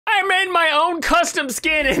I made my own custom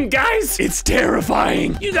skin, and guys, it's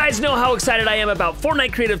terrifying. You guys know how excited I am about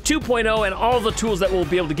Fortnite Creative 2.0 and all the tools that we'll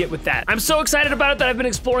be able to get with that. I'm so excited about it that I've been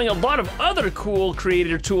exploring a lot of other cool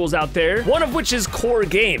creator tools out there, one of which is Core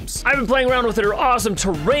Games. I've been playing around with their awesome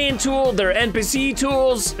terrain tool, their NPC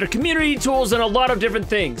tools, their community tools, and a lot of different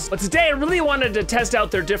things. But today I really wanted to test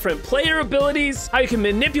out their different player abilities, how you can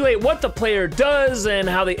manipulate what the player does and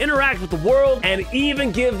how they interact with the world, and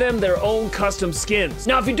even give them their own custom skins.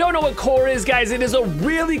 Now, if you don't know what Core is, guys, it is a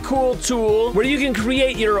really cool tool where you can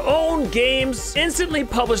create your own games, instantly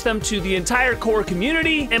publish them to the entire Core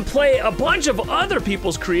community, and play a bunch of other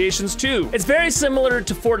people's creations too. It's very similar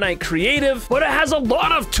to Fortnite Creative, but it has a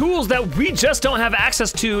lot of tools that we just don't have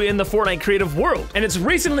access to in the Fortnite Creative world. And it's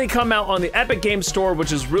recently come out on the Epic Games Store,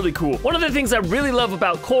 which is really cool. One of the things I really love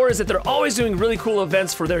about Core is that they're always doing really cool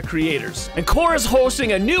events for their creators. And Core is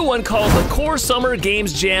hosting a new one called the Core Summer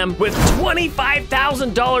Games Jam with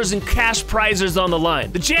 $25,000 in cash prizes on the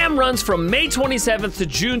line. The jam runs from May 27th to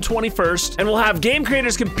June 21st, and we'll have game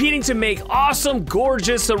creators competing to make awesome,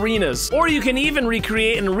 gorgeous arenas. Or you can even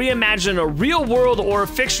recreate and reimagine a real world or a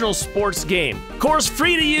fictional sports game. Core's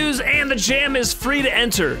free to use, and the jam is free to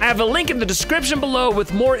enter. I have a link in the description below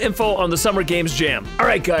with more info on the Summer Games Jam. All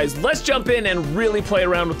right, guys, let's jump in and really play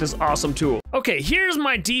around with this awesome tool. Okay, here's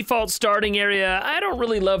my default starting area. I don't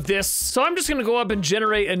really love this, so I'm just gonna go up and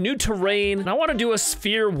generate a new terrain, and I wanna do a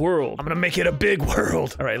sphere world. I'm gonna make it a big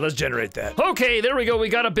world. All right, let's generate that. Okay, there we go. We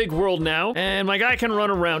got a big world now, and my guy can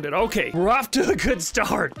run around it. Okay, we're off to a good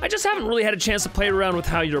start. I just haven't really had a chance to play around with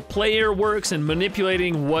how your player works and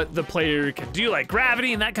manipulating what the player can do, like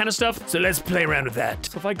gravity and that kind of stuff. So let's play around with that.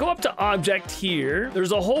 So if I go up to object here,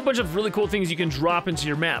 there's a whole bunch of really cool things you can drop into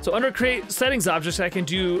your map. So under create settings objects, I can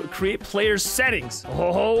do create player settings.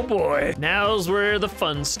 Oh boy, now's where the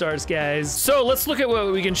fun starts, guys. So let's look at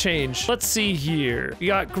what we can change. Let's see here. We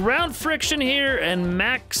got ground friction here and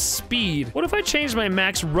max speed. What if I change my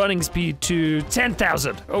max running speed to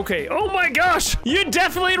 10,000? Okay, oh my gosh, you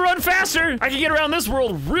definitely run faster. I can get around this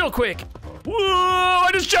world real quick. Whoa, I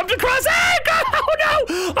just jumped across. Oh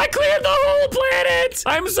no, I cleared the whole planet.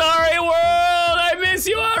 I'm sorry, world, I miss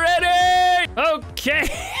you already. Okay,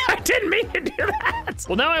 I didn't mean to do that.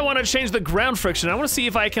 Well, now I want to change the ground friction. I want to see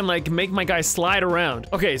if I can like make my guy slide around.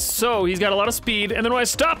 Okay, so he's got a lot of speed, and then when I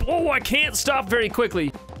stop, oh, I can't stop very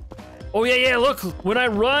quickly. Oh yeah, look, when I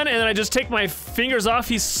run and then I just take my fingers off,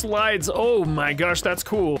 he slides. Oh my gosh, that's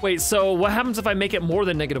cool. Wait, so what happens if I make it more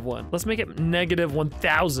than -1? Let's make it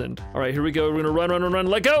 -1,000. All right, here we go. We're gonna run,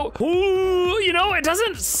 let go. Ooh, you know, it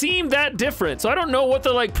doesn't seem that different. So I don't know what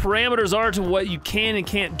the like parameters are to what you can and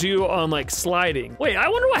can't do on like sliding. Wait, I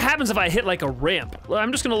wonder what happens if I hit like a ramp. Well,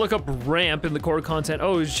 I'm just gonna look up ramp in the core content.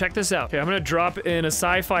 Oh, check this out. Okay, I'm gonna drop in a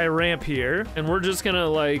sci-fi ramp here, and we're just gonna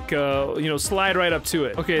like, you know, slide right up to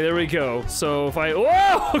it. Okay, there we go. So if I,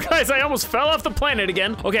 whoa, guys, I almost fell off the planet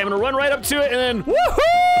again. Okay, I'm gonna run right up to it and then,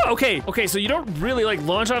 woohoo! Okay, so you don't really like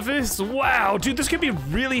launch off this? Wow, dude, this could be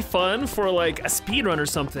really fun for like a speed run or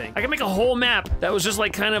something. I can make a whole map that was just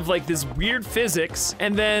like kind of like this weird physics,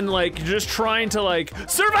 and then like you're just trying to like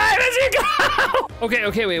survive as you go.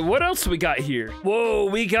 Okay, wait, what else do we got here? Whoa,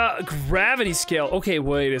 we got gravity scale. Okay,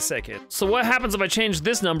 wait a second. So what happens if I change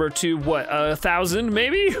this number to what, 1,000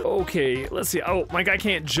 maybe? Okay, let's see. Oh, my guy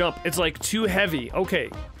can't jump. It's like too heavy. Okay.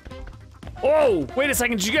 Oh, wait a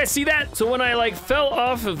second, did you guys see that? So when I like fell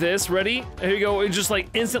off of this, ready? Here you go, it just like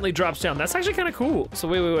instantly drops down. That's actually kind of cool. So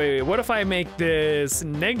wait, what if I make this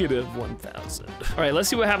 -1,000? All right, let's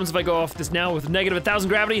see what happens if I go off this now with -1,000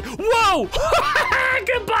 gravity. Whoa!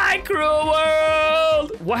 Goodbye, cruel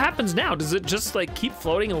world! What happens now? Does it just like keep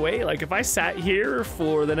floating away? Like if I sat here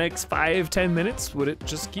for the next 5-10 minutes, would it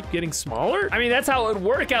just keep getting smaller? I mean, that's how it would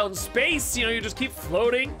work out in space. You know, you just keep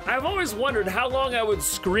floating. I've always wondered how long I would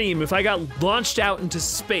scream if I got launched out into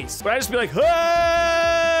space. But I just be like,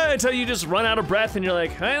 ah! Until you just run out of breath and you're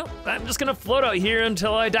like, well, I'm just gonna float out here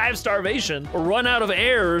until I die of starvation or run out of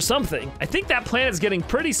air or something. I think that planet's getting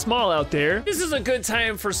pretty small out there. This is a good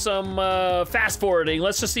time for some fast forwarding.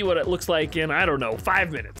 Let's just see what it looks like in, I don't know,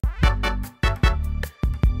 5 minutes.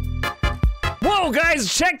 Whoa,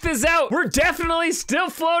 guys, check this out. We're definitely still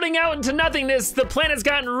floating out into nothingness. The planet's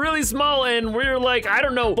gotten really small and we're like, I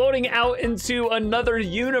don't know, floating out into another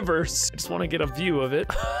universe. I just want to get a view of it.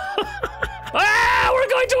 Ah, we're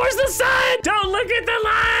going towards the sun! Don't look at the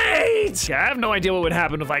light! Yeah, I have no idea what would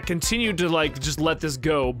happen if I continued to like just let this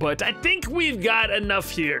go, but I think we've got enough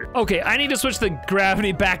here. Okay, I need to switch the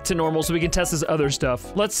gravity back to normal so we can test this other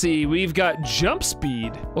stuff. Let's see, we've got jump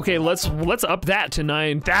speed. Okay, let's up that to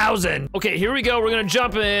 9,000. Okay, here we go, we're gonna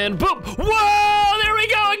jump in. Boom! Whoa, there we we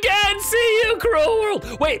go again. See you, cruel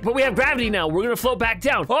world. Wait, but we have gravity now. We're gonna float back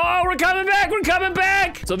down. Oh, we're coming back. We're coming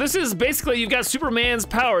back. So this is basically, you've got Superman's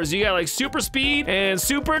powers. You got like super speed and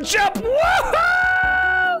super jump. Woohoo!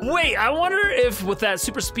 Wait, I wonder if with that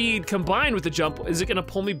super speed combined with the jump, is it gonna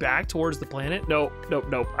pull me back towards the planet? No, nope,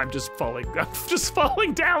 nope, I'm just falling. I'm just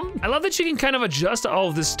falling down. I love that you can kind of adjust all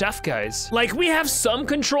of this stuff, guys. Like, we have some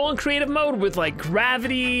control in creative mode with like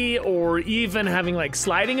gravity or even having like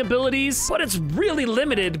sliding abilities, but it's really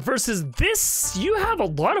limited versus this, you have a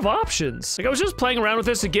lot of options. Like, I was just playing around with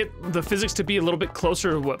this to get the physics to be a little bit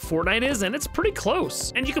closer to what Fortnite is, and it's pretty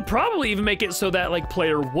close. And you could probably even make it so that like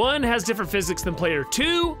player 1 has different physics than player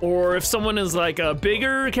 2, or if someone is like a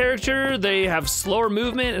bigger character, they have slower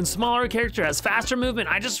movement, and smaller character has faster movement.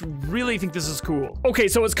 I just really think this is cool. Okay,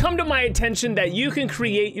 so it's come to my attention that you can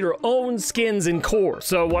create your own skins in Core.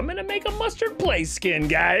 So I'm gonna make a Mustard Play skin,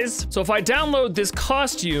 guys. So if I download this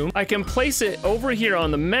costume, I can place it over here on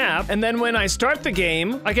the map, and then when I start the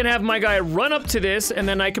game, I can have my guy run up to this, and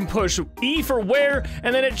then I can push E for wear,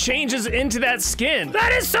 and then it changes into that skin.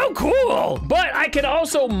 That is so cool! But I can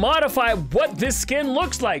also modify what this skin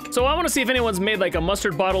looks like. So I wanna see if anyone's made like a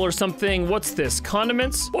mustard bottle or something. What's this?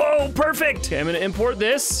 Condiments? Whoa, perfect! Okay, I'm gonna import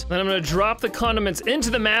this, then I'm gonna drop the condiments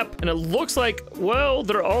into the map, and it looks like, well,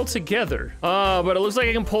 they're all together. But it looks like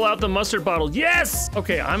I can pull out the mustard bottle. Yes!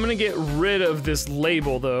 Okay, I'm gonna get rid of this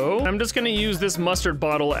label though. I'm just gonna use this mustard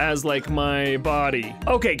bottle as like my body.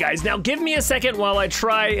 Okay, guys, now give me a second while I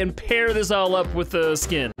try and pair this all up with the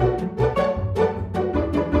skin.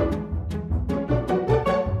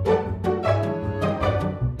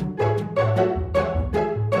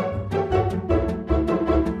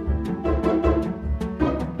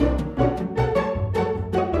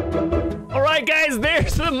 Guys,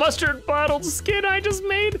 there's the mustard bottle skin I just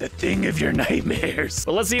made. The thing of your nightmares.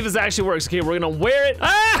 But let's see if this actually works. Okay, we're gonna wear it.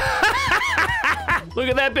 Look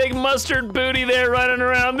at that big mustard booty there running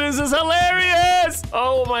around. This is hilarious.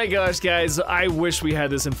 Oh my gosh, guys. I wish we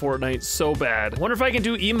had this in Fortnite so bad. I wonder if I can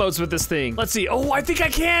do emotes with this thing. Let's see. Oh, I think I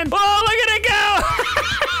can. Oh, look at it go.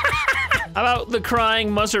 How about the crying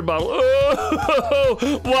mustard bottle?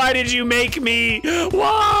 Oh, why did you make me?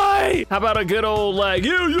 Why? How about a good old like,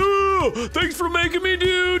 yeah, thanks for making me,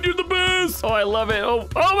 dude. You're the best. Oh, I love it. Oh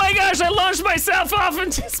my gosh, I launched myself off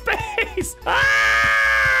into space.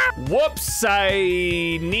 Ah! Whoops, I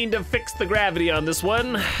need to fix the gravity on this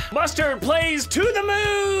one. Mustard Plays to the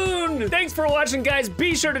moon. Thanks for watching, guys.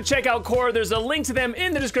 Be sure to check out Core. There's a link to them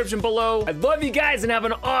in the description below. I love you guys and have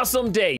an awesome day.